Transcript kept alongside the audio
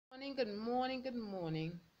good morning, good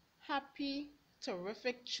morning. Happy,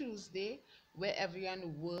 terrific Tuesday, wherever you're in the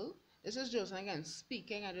world. This is Josephine again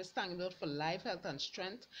speaking. I just thank God for life, health, and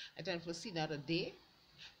strength. I thank for seeing another day.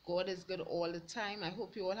 God is good all the time. I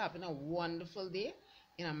hope you're all having a wonderful day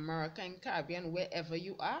in America and Caribbean, wherever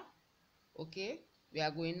you are. Okay, we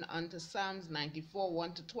are going on to Psalms 94,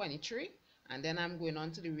 1 to 23. And then I'm going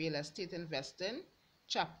on to the real estate investing,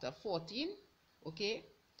 chapter 14. Okay,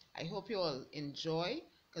 I hope you all enjoy,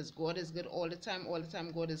 because God is good all the time. All the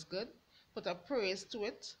time God is good. Put a praise to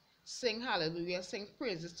it. Sing hallelujah. Sing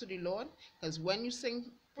praises to the Lord, because when you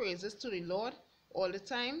sing praises to the Lord all the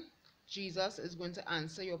time, Jesus is going to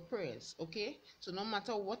answer your prayers. Okay, so no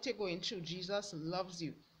matter what you're going through, Jesus loves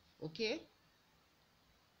you. Okay,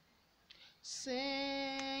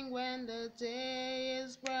 sing when the day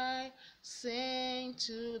is bright, sing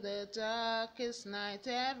to the darkest night,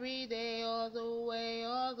 every day, all the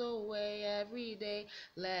way, every day.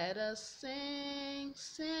 Let us sing,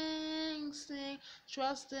 sing, sing,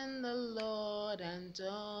 trust in the Lord and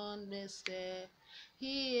don't miss it.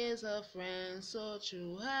 He is a friend so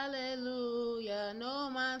true, hallelujah. No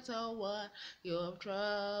matter what your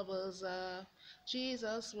troubles are,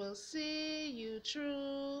 Jesus will see you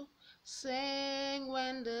through. Sing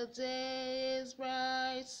when the day is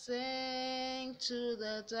bright, sing to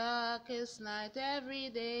the darkest night, every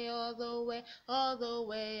day, all the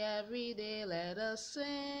way, every day. Let us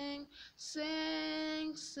sing,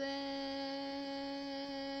 sing, sing.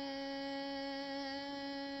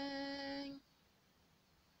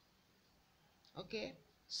 Okay,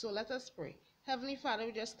 so let us pray. Heavenly Father,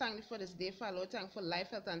 we just thank you for this day, Father Lord. Thank you for life,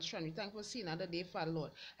 health, and strength. We thank you for seeing another day, Father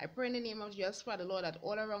Lord. I pray in the name of Jesus, Father Lord, that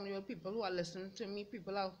all around you, people who are listening to me,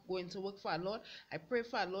 people are going to work, Father Lord. I pray,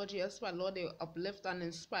 Father Lord, Jesus, Father Lord, they uplift and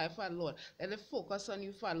inspire, Father Lord. Let them focus on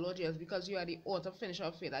you, Father Lord, Jesus, because you are the author, finisher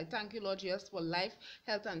of faith. I thank you, Lord Jesus, for life,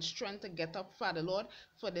 health, and strength to get up, Father Lord,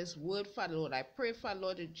 for this word, Father Lord. I pray, Father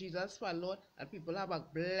Lord, Jesus, Father Lord, that people have a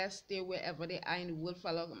blessed day wherever they are in the world,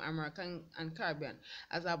 Father Lord, American and Caribbean.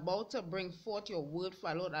 As I'm about to bring forth your word,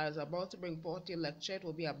 Father Lord, as I'm about to bring forth your lecture, it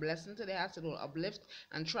will be a blessing to their hearts. It will uplift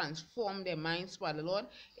and transform their minds, Father Lord,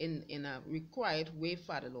 in a required way,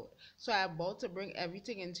 Father Lord. So I'm about to bring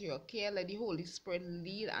everything into your care. Let the Holy Spirit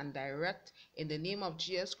lead and direct in the name of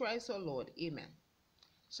Jesus Christ, our Lord. Amen.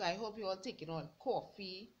 So I hope you all taking on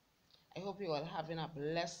coffee. I hope you all having a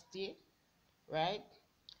blessed day, right?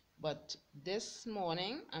 But this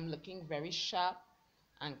morning, I'm looking very sharp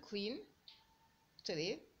and clean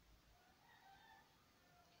today.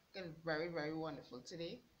 Looking very, very wonderful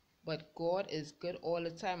today. But God is good all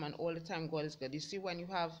the time, and all the time God is good. You see, when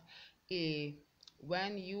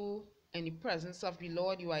you in the presence of the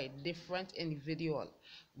Lord, you are a different individual.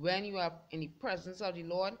 When you are in the presence of the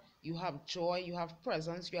Lord, you have joy, you have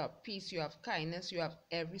presence, you have peace, you have kindness, you have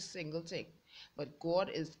every single thing. But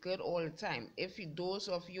God is good all the time. If those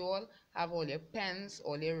of you all have all your pens,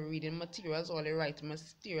 all your reading materials, all your writing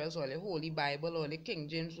materials, all your Holy Bible, all the King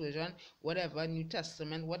James Version, whatever, New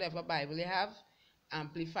Testament, whatever Bible you have,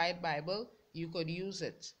 Amplified Bible, you could use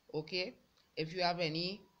it. Okay, if you have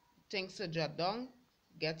any things to jot down,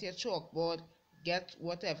 get your chalkboard, get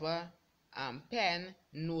whatever pen,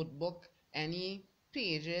 notebook, any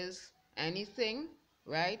pages, anything,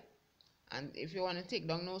 right? And if you want to take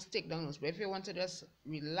down notes, take down notes. But if you want to just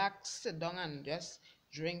relax, sit down and just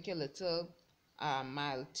drink a little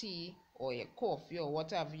mild tea or your coffee or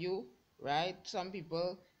what have you, right? Some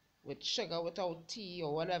people with sugar without tea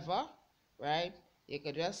or whatever, right? You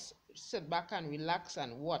could just sit back and relax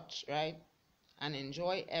and watch, right? And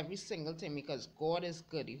enjoy every single thing, because God is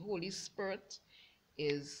good. The Holy Spirit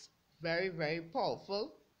is very, very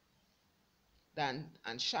powerful and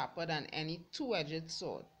sharper than any two-edged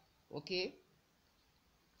sword. Okay?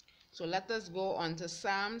 So let us go on to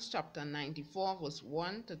Psalms chapter 94, verse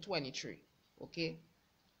 1 to 23. Okay?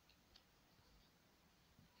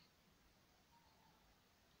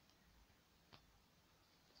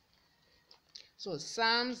 So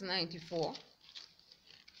Psalms 94.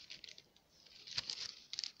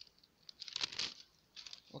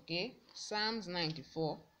 Okay? Psalms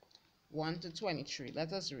 94, 1 to 23.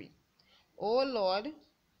 Let us read. O Lord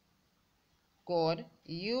God,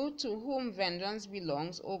 you to whom vengeance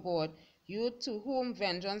belongs, O God, you to whom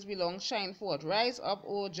vengeance belongs, shine forth. Rise up,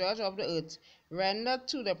 O judge of the earth. Render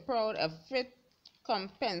to the proud a fit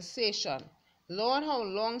compensation. Lord, how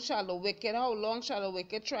long shall the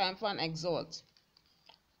wicked triumph and exalt?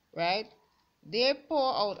 Right? They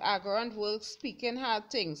pour out arrogant words, speaking hard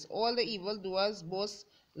things. All the evildoers boast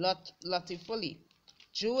lustfully.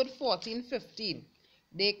 Jude 14:15.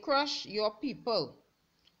 They crush your people.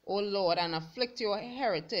 O Lord, and afflict your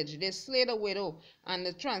heritage. They slay the widow and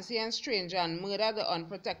the transient stranger, and murder the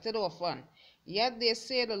unprotected orphan. Yet they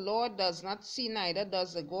say the Lord does not see, neither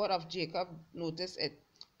does the God of Jacob notice it.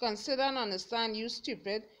 Consider and understand, you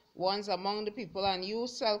stupid ones among the people, and you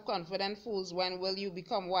self-confident fools, when will you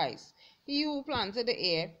become wise? He who planted the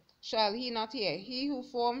ear, shall he not hear? He who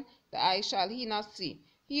formed the eye, shall he not see?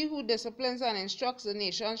 He who disciplines and instructs the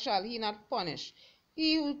nation, shall he not punish?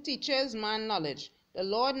 He who teaches man knowledge. The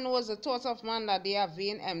Lord knows the thoughts of man, that they are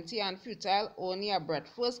vain, empty, and futile, only a breath.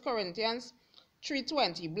 1 Corinthians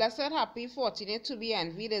 3:20. Blessed, happy, fortunate, to be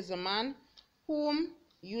envied is the man whom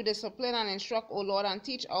you discipline and instruct, O Lord, and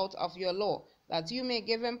teach out of your law, that you may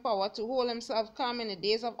give him power to hold himself calm in the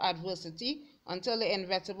days of adversity, until the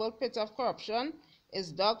inevitable pit of corruption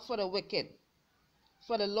is dug for the wicked.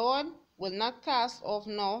 For the Lord will not cast off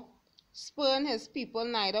nor spurn his people,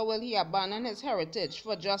 neither will he abandon his heritage.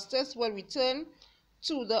 For justice will return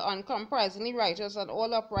to the uncompromisingly righteous, and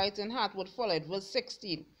all upright in heart would follow it. Verse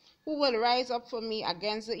 16. Who will rise up for me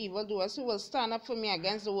against the evildoers? Who will stand up for me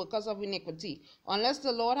against the workers of iniquity? Unless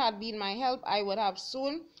the Lord had been my help, I would have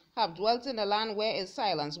soon have dwelt in the land where is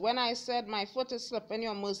silence. When I said, my foot is slipping,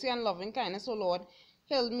 your mercy and loving kindness, O Lord,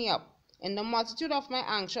 held me up. In the multitude of my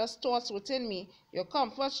anxious thoughts within me, your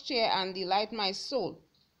comforts cheer and delight my soul.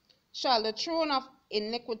 Shall the throne of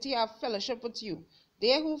iniquity have fellowship with you?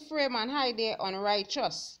 They who frame and hide their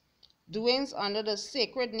unrighteous doings under the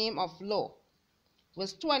sacred name of law.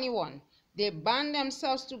 Verse 21. They band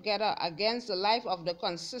themselves together against the life of the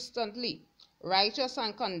consistently righteous,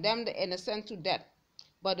 and condemn the innocent to death.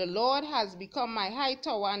 But the Lord has become my high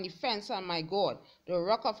tower and defense, and my God, the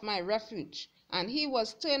rock of my refuge. And he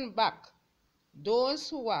was turned back those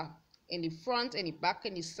who are in the front, in the back,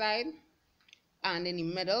 in the side, and in the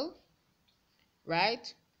middle.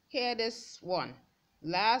 Right? Hear this one.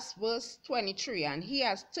 Last verse 23. And he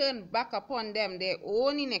has turned back upon them their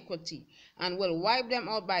own iniquity, and will wipe them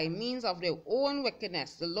out by means of their own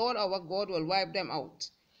wickedness. The Lord our God will wipe them out.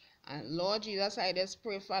 And Lord Jesus, I just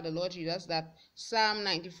pray, Father, Lord Jesus, that Psalm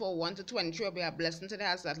 94, 1-23 will be a blessing to the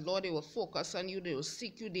house, that, Lord, they will focus on you, they will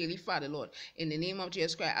seek you daily, Father, Lord. In the name of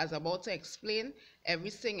Jesus Christ, as I'm about to explain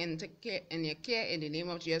everything in your care, in the name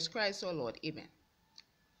of Jesus Christ, oh Lord, amen.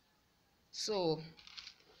 So,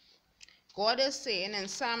 God is saying in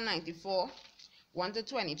Psalm 94,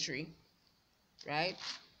 1-23, right,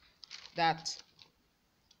 that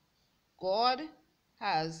God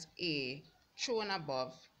has a throne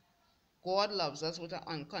above. God loves us with an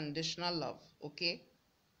unconditional love, okay?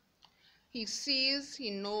 He sees,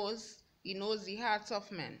 he knows the hearts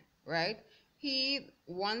of men, right? He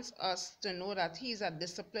wants us to know that he's a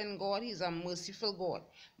disciplined God, he's a merciful God,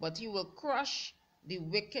 but he will crush the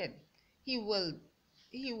wicked. He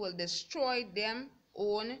will destroy them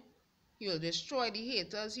own, he will destroy the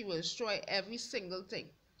haters, he will destroy every single thing,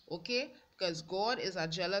 okay? Because God is a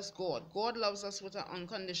jealous God. God loves us with an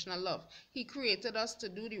unconditional love. He created us to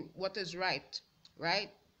do what is right, right?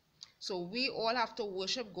 So we all have to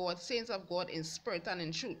worship God, saints of God, in spirit and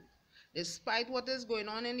in truth. Despite what is going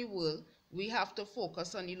on in the world, we have to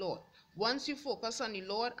focus on the Lord. Once you focus on the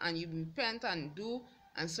Lord and you repent and do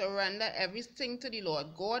and surrender everything to the Lord,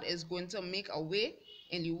 God is going to make a way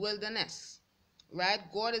in the wilderness, right?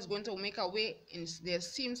 God is going to make a way, and there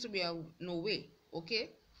seems to be no way, okay?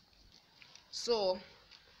 So,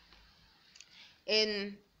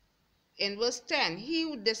 in verse 10, he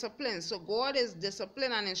who disciplines, so God is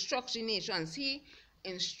discipline and instructs the nations. He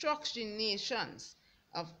instructs the nations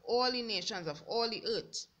of all the nations of all the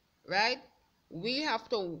earth, right? We have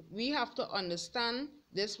to understand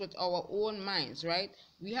this with our own minds, right?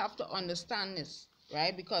 We have to understand this,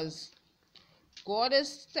 right? Because God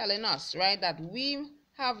is telling us, right, that we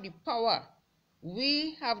have the power.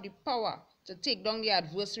 We have the power to take down the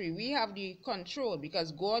adversary. We have the control,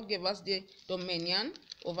 because God gave us the dominion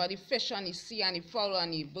over the fish and the sea and the fowl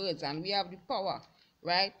and the birds, and we have the power,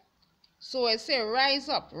 right? So it says, rise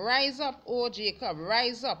up, O Jacob,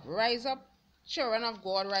 rise up, children of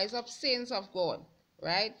God, rise up, saints of God,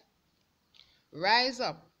 right? Rise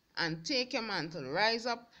up and take your mantle, rise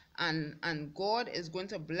up, and God is going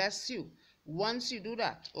to bless you once you do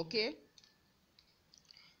that, okay?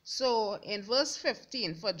 So in verse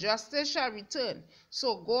 15, for justice shall return.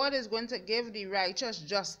 So God is going to give the righteous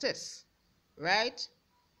justice, right?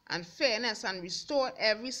 And fairness, and restore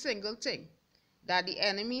every single thing that the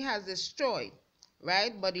enemy has destroyed,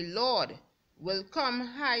 right? But the Lord will come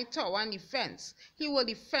high tower and defense. He will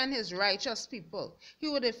defend his righteous people. He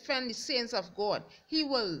will defend the saints of God. He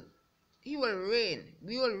will reign.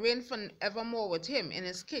 We will reign forevermore with him in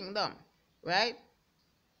his kingdom, right?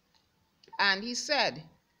 And he said,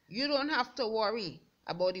 you don't have to worry.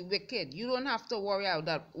 about the wicked. You don't have to worry about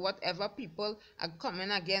that. Whatever people are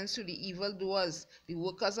coming against you, the evildoers, the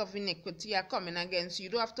workers of iniquity are coming against you, you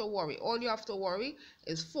don't have to worry. All you have to worry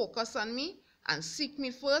is focus on me and seek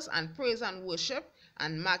me first and praise and worship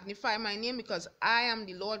and magnify my name, because I am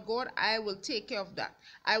the Lord God. I will take care of that.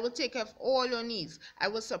 I will take care of all your needs. I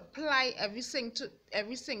will supply every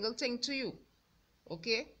single thing to you.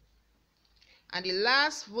 Okay? And the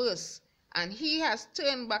last verse, and he has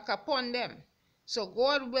turned back upon them. So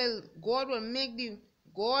God will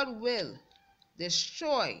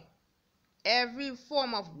destroy every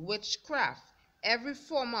form of witchcraft, every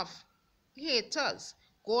form of haters.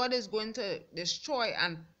 God is going to destroy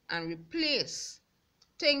and replace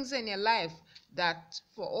things in your life that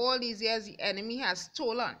for all these years the enemy has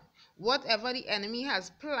stolen. Whatever the enemy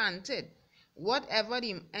has planted,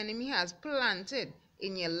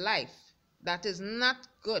 in your life that is not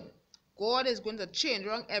good, God is going to change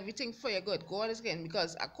around everything for your good. God is going,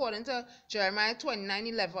 because according to Jeremiah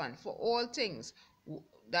 29:11, for all things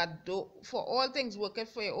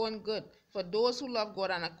worketh for your own good, for those who love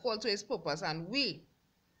God and are called to his purpose. And we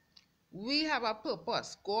have a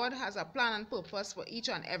purpose. God has a plan and purpose for each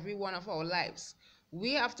and every one of our lives.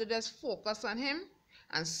 We have to just focus on him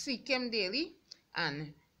and seek him daily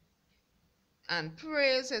and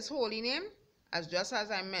praise his holy name, just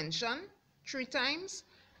as I mentioned 3 times,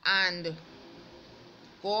 and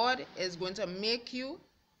God is going to make you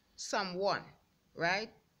someone, right?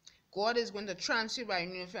 God is going to transform you by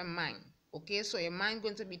renewing your mind. Okay, so your mind is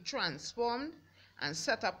going to be transformed and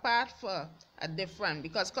set apart for a different,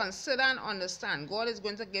 because consider and understand. God is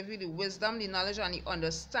going to give you the wisdom, the knowledge, and the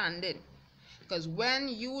understanding. Because when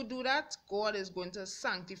you do that, God is going to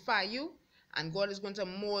sanctify you, and God is going to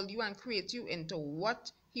mold you and create you into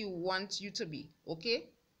what he wants you to be. Okay?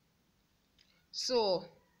 So,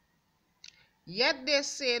 yet they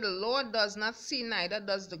say the Lord does not see, neither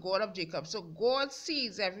does the God of Jacob. So God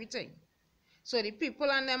sees everything. So the people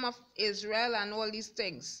and them of Israel and all these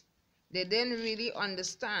things, they didn't really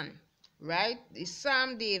understand, right? The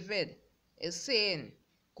Psalm David is saying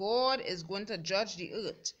God is going to judge the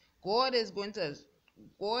earth. God is going to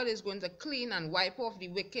clean and wipe off the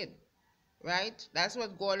wicked, right? That's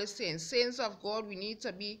what God is saying. Saints of God, we need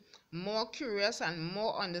to be more curious and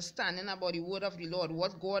more understanding about the word of the Lord,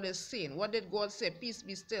 what God is saying. What did God say? Peace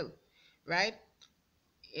be still, right?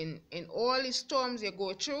 In all the storms you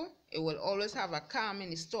go through, it will always have a calm in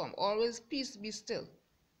the storm. Always peace be still,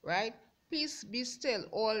 right? Peace be still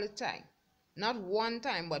all the time. Not one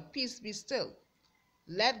time, but peace be still.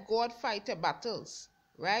 Let God fight your battles,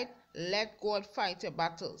 right? Let God fight your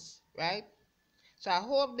battles, right? So I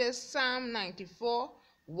hope this Psalm 94,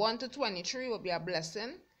 1-23 will be a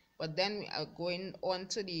blessing. But then we are going on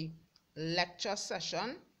to the lecture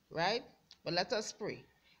session, right? But let us pray.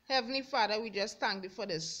 Heavenly Father, we just thank you for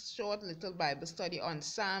this short little Bible study on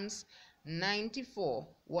Psalms 94,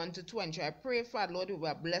 1-20. I pray, Father Lord, you will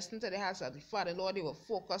be a blessing to the hearts of the Father Lord. They will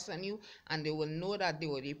focus on you, and they will know that they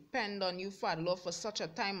will depend on you, Father Lord, for such a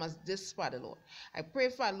time as this, Father Lord. I pray,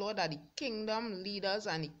 Father Lord, that the kingdom leaders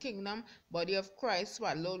and the kingdom body of Christ,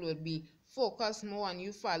 Father Lord, will be focus more on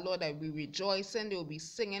you, Father Lord. They will be rejoicing. They will be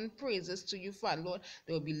singing praises to you, Father Lord.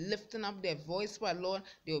 They will be lifting up their voice, Father Lord.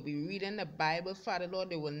 They will be reading the Bible, Father Lord.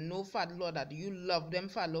 They will know, Father Lord, that you love them,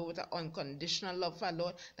 Father Lord, with an unconditional love, Father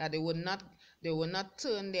Lord. That they will not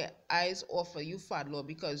turn their eyes off of you, Father Lord,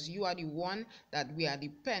 because you are the one that we are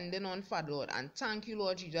depending on, Father Lord. And thank you,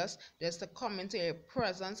 Lord Jesus, just to come into your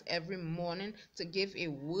presence every morning to give a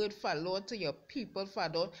word, Father Lord, to your people,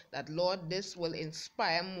 Father Lord, that, Lord, this will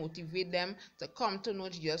inspire, motivate them to come to know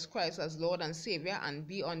Jesus Christ as Lord and Savior and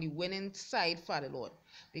be on the winning side, Father Lord.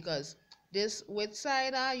 Because which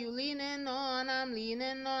side are you leaning on? I'm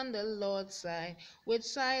leaning on the Lord's side. Which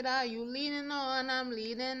side are you leaning on? I'm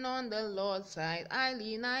leaning on the Lord's side. I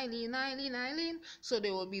lean. So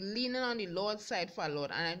they will be leaning on the Lord's side, Father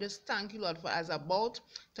Lord. And I just thank you, Lord, for as about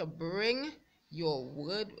to bring your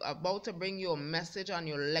word, about to bring your message on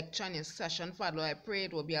your lecture and your session, Father Lord. I pray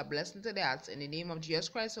it will be a blessing to the hearts. In the name of Jesus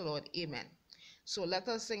Christ, the Lord. Amen. So let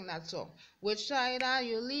us sing that song. Which side are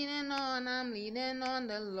you leaning on? I'm leaning on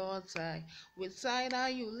the Lord's side. Which side are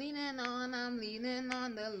you leaning on? I'm leaning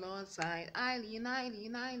on the Lord's side. I lean.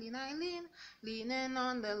 Leaning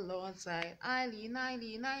on the Lord's side. I lean.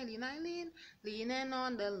 Leaning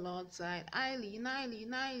on the Lord's side. I lean.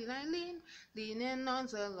 Leaning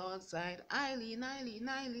on the Lord's side. I lean.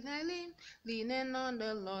 Leaning on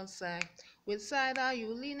the Lord's side. Which side are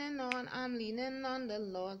you leaning on? I'm leaning on the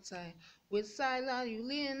Lord's side. Which side are you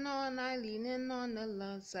leaning on? I leaning on the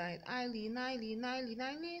Lord's side. I lean. Leaning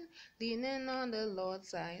on the Lord's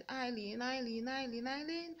side. I lean.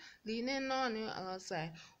 leaning on the other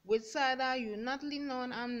side. Which side are you not leaning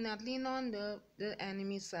on? I'm not leaning on the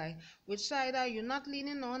enemy side. Which side are you not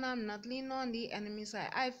leaning on? I'm not leaning on the enemy side.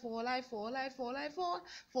 I fall, I fall, I fall, I fall,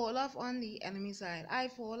 fall off on the enemy side. I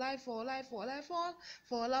fall, I fall, I fall, I fall,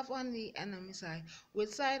 fall off on the enemy side. Which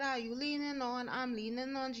side are you leaning on? I'm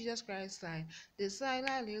leaning on Jesus Christ's side. This side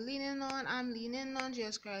are you leaning on? I'm leaning on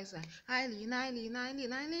Jesus Christ's side. I lean, I lean, I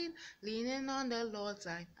lean, I lean, leaning on the Lord's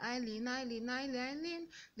side. I lean, I lean, I lean, I lean,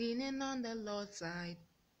 leaning on the Lord's side.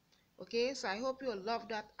 Okay, so I hope you love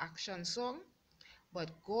that action song. But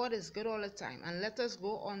God is good all the time. And let us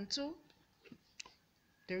go on to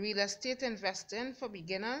the real estate investing for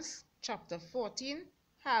beginners, chapter 14,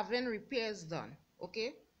 having repairs done.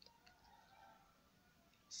 Okay,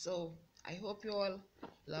 so I hope you all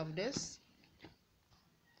love this.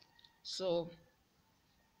 So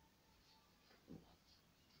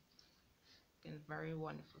been very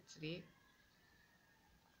wonderful today.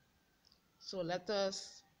 So let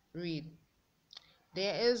us read.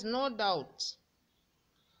 There is no doubt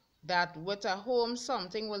that with a home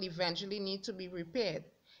something will eventually need to be repaired.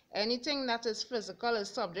 Anything that is physical is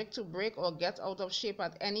subject to break or get out of shape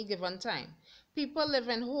at any given time. People live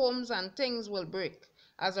in homes and things will break.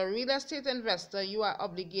 As a real estate investor, you are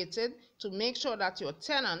obligated to make sure that your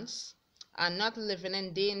tenants are not living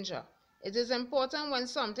in danger. It is important when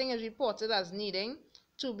something is reported as needing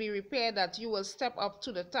to be repaired that you will step up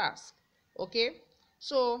to the task. Okay?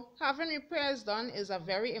 So having repairs done is a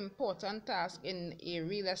very important task in a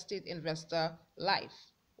real estate investor life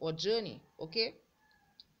or journey. Okay?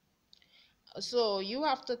 So you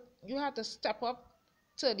have to step up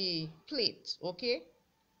to the plate. Okay?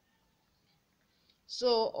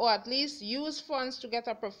 So, or at least use funds to get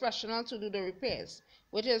a professional to do the repairs,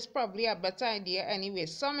 which is probably a better idea anyway.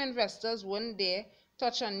 Some investors wouldn't dare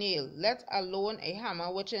touch a nail, let alone a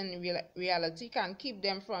hammer, which in reality can keep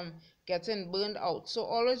them from getting burned out. So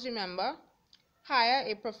always remember, hire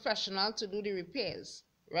a professional to do the repairs,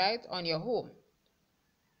 right, on your home.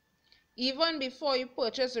 Even before you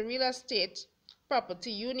purchase a real estate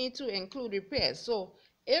property, you need to include repairs. So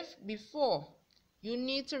if before, you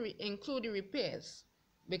need to include the repairs,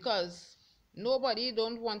 because nobody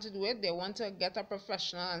don't want to do it. They want to get a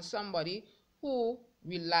professional and somebody who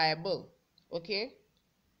reliable. Okay?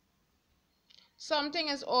 Something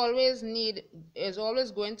is always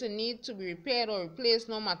going to need to be repaired or replaced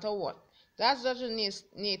no matter what. That's just the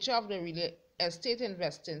nature of the real estate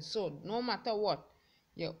investing. So no matter what,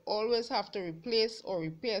 you always have to replace or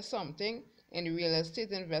repair something in the real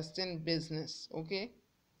estate investing business. Okay?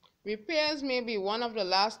 Repairs may be one of the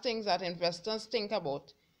last things that investors think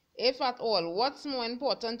about, if at all. What's more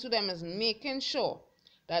important to them is making sure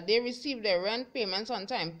that they receive their rent payments on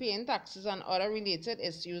time, paying taxes and other related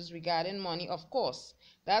issues regarding money. Of course,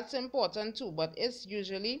 that's important too, but it's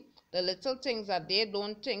usually the little things that they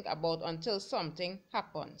don't think about until something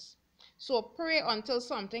happens. So pray until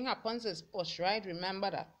something happens is push, right?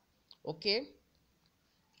 Remember that. Okay?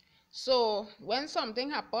 So when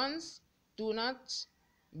something happens, do not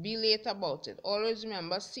be late about it. Always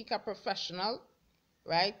remember, seek a professional,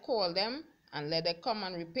 right? Call them and let them come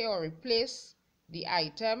and repair or replace the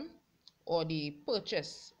item or the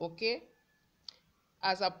purchase. Okay?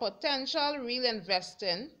 As a potential real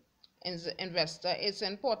investor, it's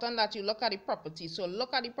important that you look at the property. So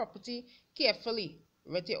look at the property carefully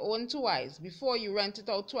with your own two eyes before you rent it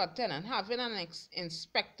out to a tenant. Having an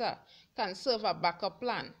inspector can serve a backup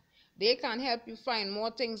plan. They can help you find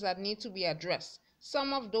more things that need to be addressed.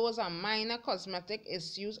 Some of those are minor cosmetic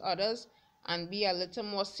issues, others and be a little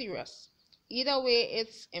more serious. Either way,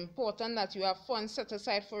 it's important that you have funds set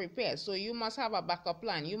aside for repairs. So you must have a backup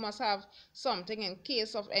plan. You must have something in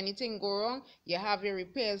case of anything go wrong. You have your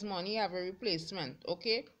repairs money, you have a replacement.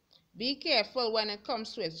 Okay? Be careful when it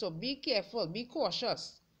comes to it. So be careful, be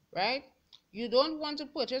cautious, right? You don't want to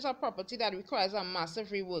purchase a property that requires a massive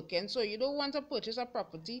reworking. So you don't want to purchase a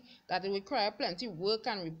property that will require plenty of work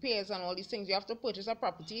and repairs and all these things. You have to purchase a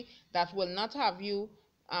property that will not have you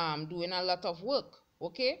doing a lot of work.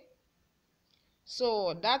 Okay?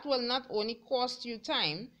 So that will not only cost you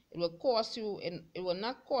time, it will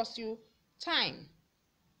not cost you time,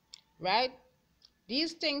 right?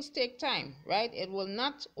 These things take time, right? It will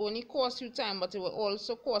not only cost you time, but it will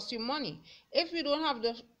also cost you money. If you don't have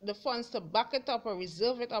the funds to back it up or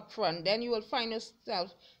reserve it up front, then you will find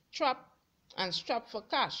yourself trapped and strapped for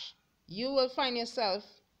cash. You will find yourself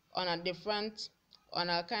on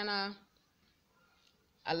a kind of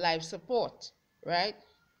a life support, right?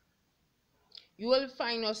 You will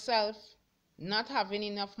find yourself not having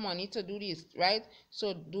enough money to do this, right?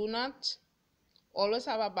 So do not always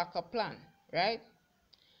have a backup plan, right?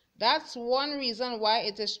 That's one reason why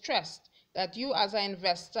it is stressed that you as an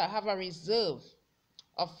investor have a reserve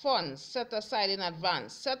of funds set aside in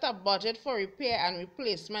advance. Set a budget for repair and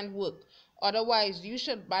replacement work. Otherwise, you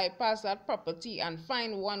should bypass that property and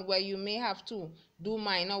find one where you may have to do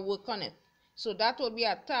minor work on it. So that will be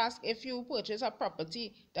a task if you purchase a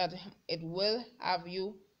property that it will have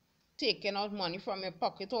you taking out money from your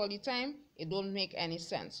pocket all the time. It don't make any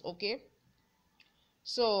sense, okay?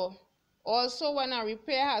 So also, when a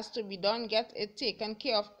repair has to be done, get it taken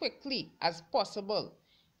care of quickly as possible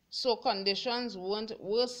so conditions won't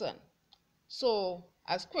worsen. So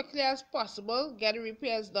as quickly as possible, get the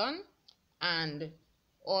repairs done, and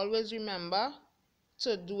always remember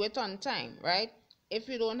to do it on time, right? If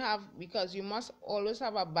you don't have, because you must always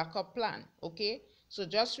have a backup plan, okay? So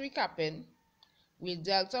just recapping, we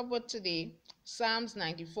dealt up with today Psalms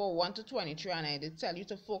 94, 1 to 23, and I did tell you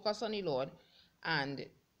to focus on the Lord and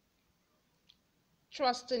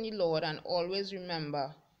trust in the Lord, and always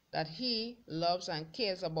remember that He loves and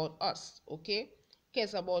cares about us, okay?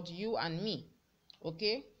 Cares about you and me,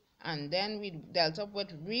 okay? And then we dealt up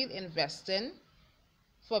with real investing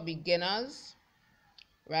for beginners,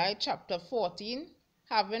 right? Chapter 14,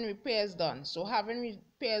 having repairs done. So having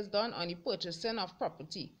repairs done on the purchasing of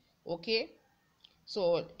property, okay?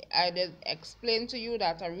 So I did explain to you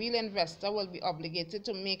that a real investor will be obligated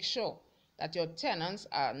to make sure that your tenants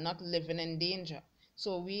are not living in danger.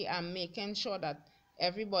 So we are making sure that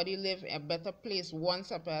everybody live in a better place one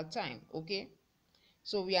step at a time, okay?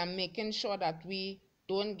 So we are making sure that we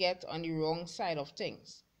don't get on the wrong side of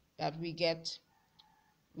things, that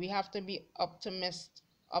we have to be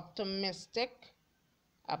optimistic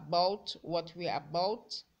about what we are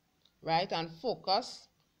about, right? And focus,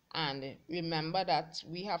 and remember that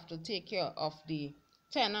we have to take care of the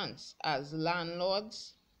tenants as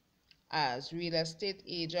landlords, as real estate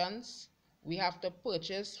agents. We have to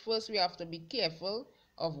purchase. First, we have to be careful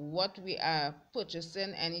of what we are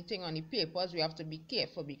purchasing. Anything on the papers, we have to be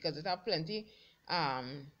careful because it have plenty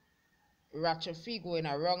ratchet fee going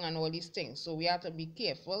around and all these things. So we have to be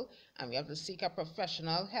careful, and we have to seek a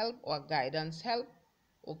professional help or guidance help,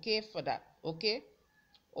 okay, for that, okay?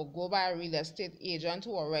 Or go by a real estate agent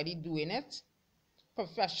who already doing it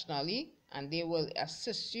professionally, and they will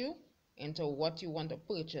assist you into what you want to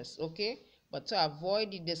purchase, okay? But to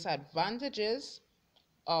avoid the disadvantages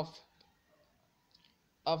of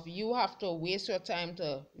you have to waste your time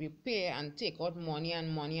to repair and take out money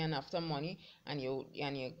and after money, and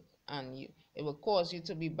it will cause you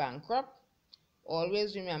to be bankrupt.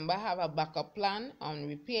 Always remember, have a backup plan on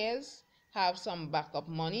repairs, have some backup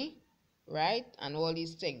money, right? And all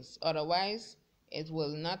these things. Otherwise, it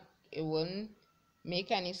won't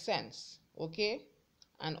make any sense, okay?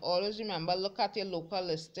 And always remember, look at your local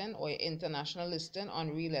listing or your international listing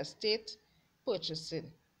on real estate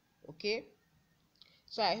purchasing, okay?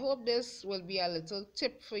 So I hope this will be a little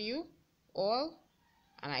tip for you all,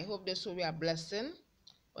 and I hope this will be a blessing.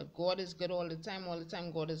 But God is good all the time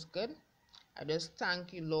God is good. I just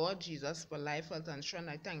thank you, Lord Jesus, for life, health, and strength.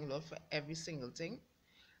 I thank you, Lord, for every single thing.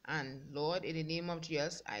 And Lord, in the name of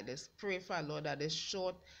Jesus, I just pray for Lord that this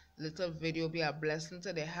short little video be a blessing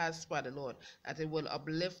to their hearts, Father Lord, that it will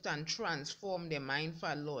uplift and transform their mind,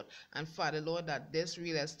 Father Lord. And Father Lord, that this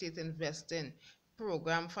real estate investing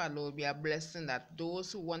program, Father Lord, be a blessing, that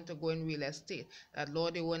those who want to go in real estate, that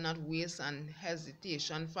Lord, they will not waste and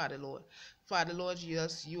hesitation, Father Lord. Father Lord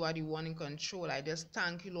Jesus, you are the one in control. I just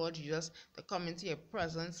thank you, Lord Jesus, to come into your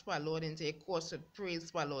presence, Father Lord, into your course with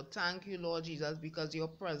praise, Father Lord. Thank you, Lord Jesus, because your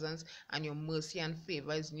presence and your mercy and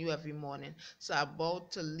favor is new every morning. So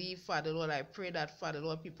about to leave, Father Lord, I pray that, Father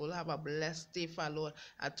Lord, people have a blessed day, Father Lord,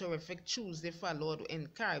 a terrific Tuesday, Father Lord, in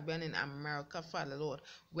Caribbean, in America, Father Lord,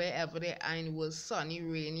 wherever they are in the world, sunny,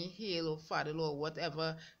 rainy, hail, oh Father Lord,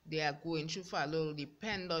 whatever they are going through, Father Lord,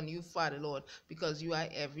 depend on you, Father Lord, because you are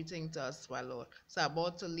everything to us, Father Lord. So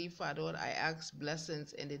about to leave, Father Lord, I ask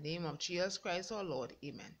blessings in the name of Jesus Christ, our Lord.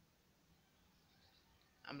 Amen.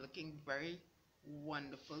 I'm looking very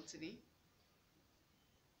wonderful today.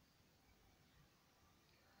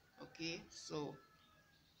 Okay, so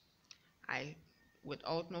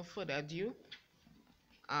without no further ado,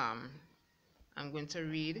 I'm going to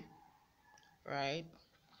read, right?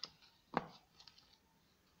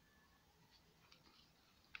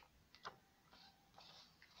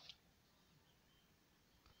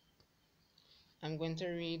 I'm going to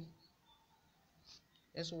read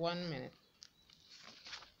just 1 minute.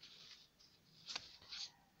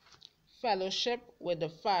 Fellowship with the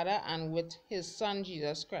Father and with his Son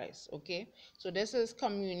Jesus Christ. Okay, so this is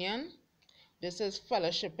communion. This is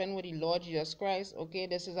fellowshipping with the Lord Jesus Christ. Okay,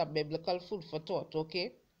 this is a biblical food for thought.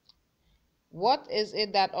 Okay, What is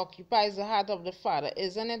it that occupies the heart of the Father?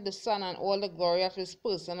 Isn't it the Son and all the glory of his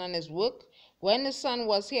person and his work? When the Son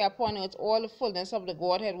was here upon earth, all the fullness of the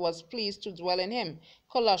Godhead was pleased to dwell in him.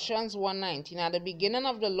 Colossians 1:19. At the beginning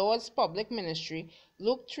of the Lord's public ministry,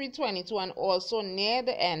 Luke 3:22, and also near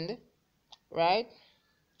the end, right?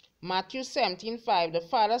 Matthew 17:5. The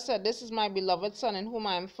Father said, "This is my beloved Son, in whom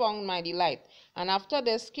I am found my delight." And after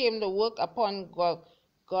this came the work upon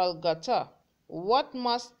Golgotha. What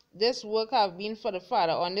must this work have been for the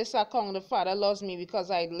Father? On this account the Father loves me,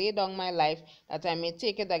 because I lay down my life that I may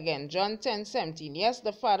take it again. John 10:17. Yes,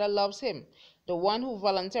 the Father loves him, the one who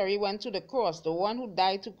voluntarily went to the cross, the one who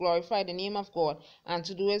died to glorify the name of God and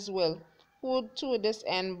to do his will, who to this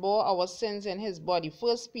end bore our sins in his body.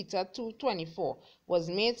 1 Peter 2:24. Was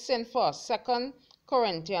made sin for us. 2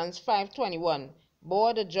 Corinthians 5:21.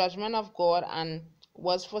 Bore the judgment of God and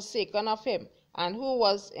was forsaken of him, and who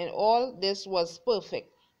was in all this was perfect.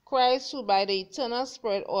 Christ, who by the eternal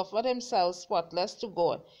Spirit offered himself spotless to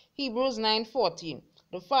God. Hebrews 9:14.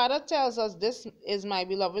 The Father tells us, "This is my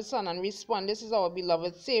beloved Son," and respond, "This is our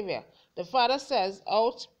beloved Savior." The Father says,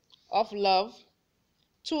 "Out of love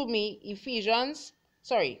to me,"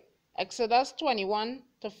 Exodus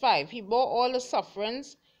 21:5. He bore all the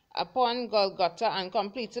sufferings upon Golgotha and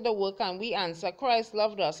completed the work, and we answer, Christ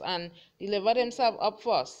loved us and delivered himself up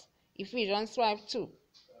for us. Ephesians 5:2.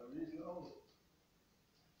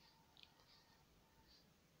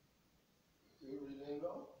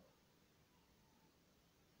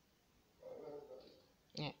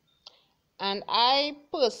 Yeah. And I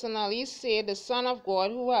personally say, the Son of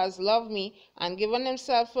God, who has loved me and given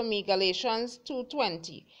himself for me. Galatians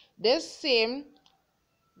 2:20. This same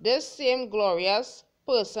glorious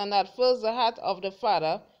person that fills the heart of the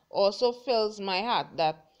Father also fills my heart.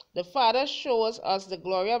 That the Father shows us the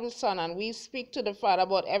glory of the Son, and we speak to the Father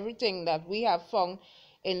about everything that we have found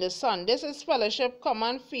in the Son. This is fellowship,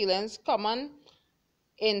 common feelings, common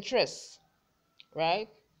interests, right?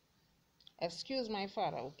 Excuse my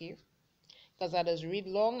Father, okay? Because I just read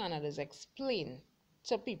long and I just explain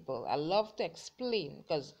to people. I love to explain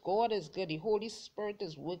because God is good. The Holy Spirit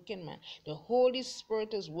is working, man. The Holy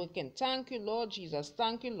Spirit is working. Thank you, Lord Jesus.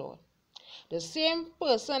 Thank you, Lord. The same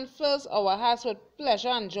person fills our hearts with pleasure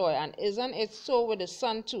and joy, and isn't it so with the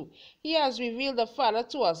Son too? He has revealed the Father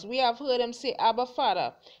to us. We have heard him say, "Abba,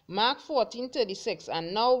 Father," Mark 14:36,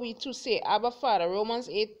 and now we too say, "Abba, Father," Romans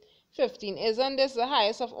 8:15. Isn't this the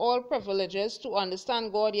highest of all privileges, to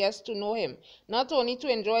understand God? Yes, to know him. Not only to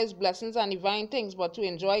enjoy his blessings and divine things, but to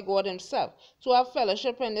enjoy God himself. To have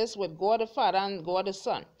fellowship in this with God the Father and God the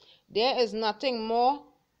Son. There is nothing more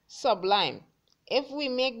sublime. If we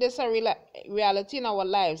make this a reality in our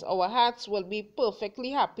lives, our hearts will be perfectly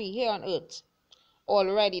happy here on earth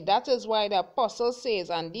already. That is why the apostle says,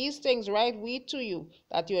 "And these things write we to you,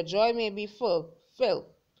 that your joy may be fulfilled."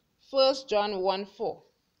 1 John 1:4.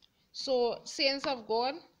 So, saints of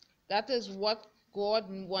God, that is what God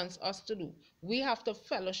wants us to do. We have to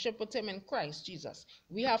fellowship with him in Christ Jesus.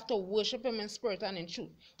 We have to worship him in spirit and in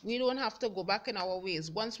truth. We don't have to go back in our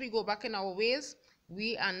ways. Once we go back in our ways,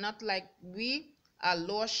 we are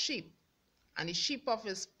lost sheep, and the sheep of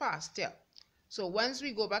his pasture. So once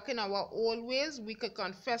we go back in our old ways, we could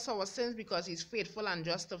confess our sins, because he's faithful and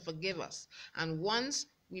just to forgive us. And once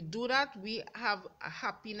we do that, we have a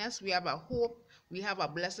happiness, we have a hope, we have a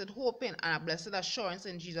blessed hope and a blessed assurance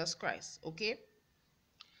in Jesus Christ. Okay?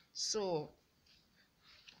 So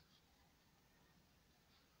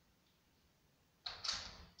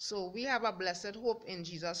we have a blessed hope in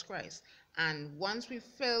Jesus Christ. And once we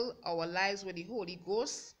fill our lives with the Holy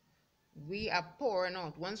Ghost, we are pouring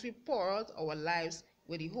out. Once we pour out our lives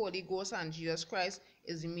with the Holy Ghost and Jesus Christ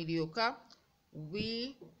is mediocre,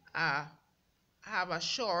 we have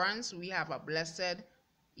assurance, we have a blessed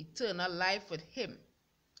eternal life with him.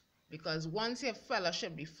 Because once you have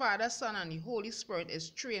fellowship, the Father, Son, and the Holy Spirit is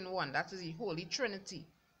 3 in 1. That is the Holy Trinity.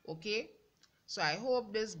 Okay? So I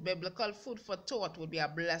hope this biblical food for thought will be a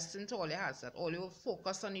blessing to all your hearts, that all you will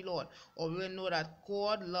focus on the Lord, or will know that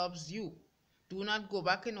God loves you. Do not go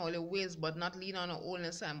back in all your ways, but not lean on your own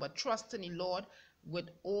understanding, but trust in the Lord with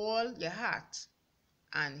all your heart,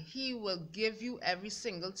 and he will give you every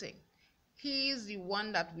single thing. He is the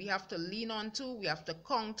one that we have to lean on to, we have to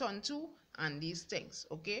count on to, and these things.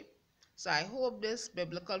 Okay? So I hope this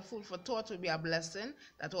biblical food for thought will be a blessing,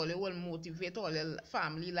 that all you will motivate all your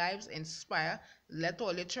family lives, inspire, let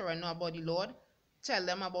all your children know about the Lord, tell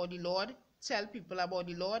them about the Lord, tell people about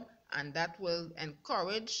the Lord, and that will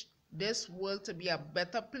encourage this world to be a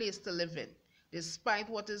better place to live in. Despite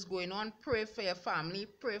what is going on, pray for your family,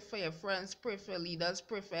 pray for your friends, pray for your leaders,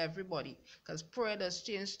 pray for everybody, because prayer does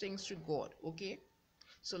change things to God. Okay?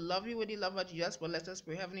 So love you with the love of Jesus. But let us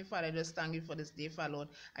pray. Heavenly Father, I just thank you for this day, Father Lord.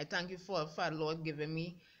 I thank you for, Father Lord, giving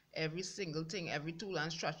me every single thing, every tool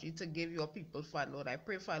and strategy to give your people, Father Lord. I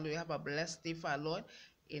pray, Father Lord, you have a blessed day, Father Lord.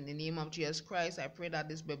 In the name of Jesus Christ, I pray that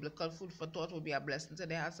this biblical food for thought will be a blessing to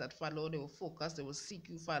their hearts, that, Father Lord, they will focus, they will seek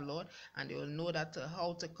you, Father Lord, and they will know that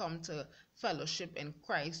how to come to fellowship in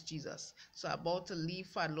Christ Jesus. So about to leave,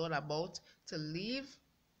 Father Lord, about to leave,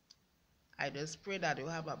 I just pray that you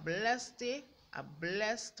have a blessed day, a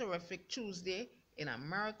blessed, terrific Tuesday in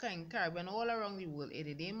America, in Caribbean, all around the world. In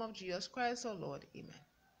the name of Jesus Christ, our Lord. Amen.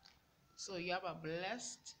 So you have a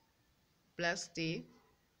blessed day.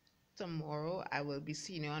 Tomorrow, I will be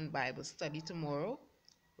seeing you on Bible study tomorrow,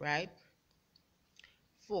 right?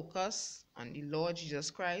 Focus on the Lord Jesus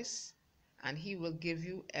Christ, and he will give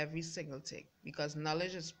you every single thing, because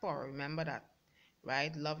knowledge is power. Remember that,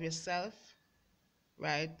 right? Love yourself,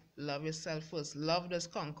 right? Love yourself first. Love does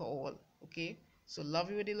conquer all, okay? So love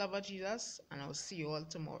you with the love of Jesus, and I'll see you all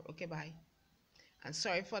tomorrow. Okay, bye. And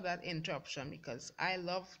sorry for that interruption, because I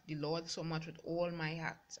love the Lord so much with all my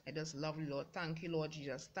heart. I just love the Lord. Thank you, Lord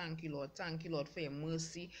Jesus. Thank you, Lord. Thank you, Lord, for your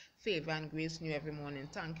mercy, favor, and grace new every morning.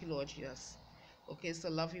 Thank you, Lord Jesus. Okay,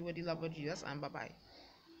 so love you with the love of Jesus, and bye-bye.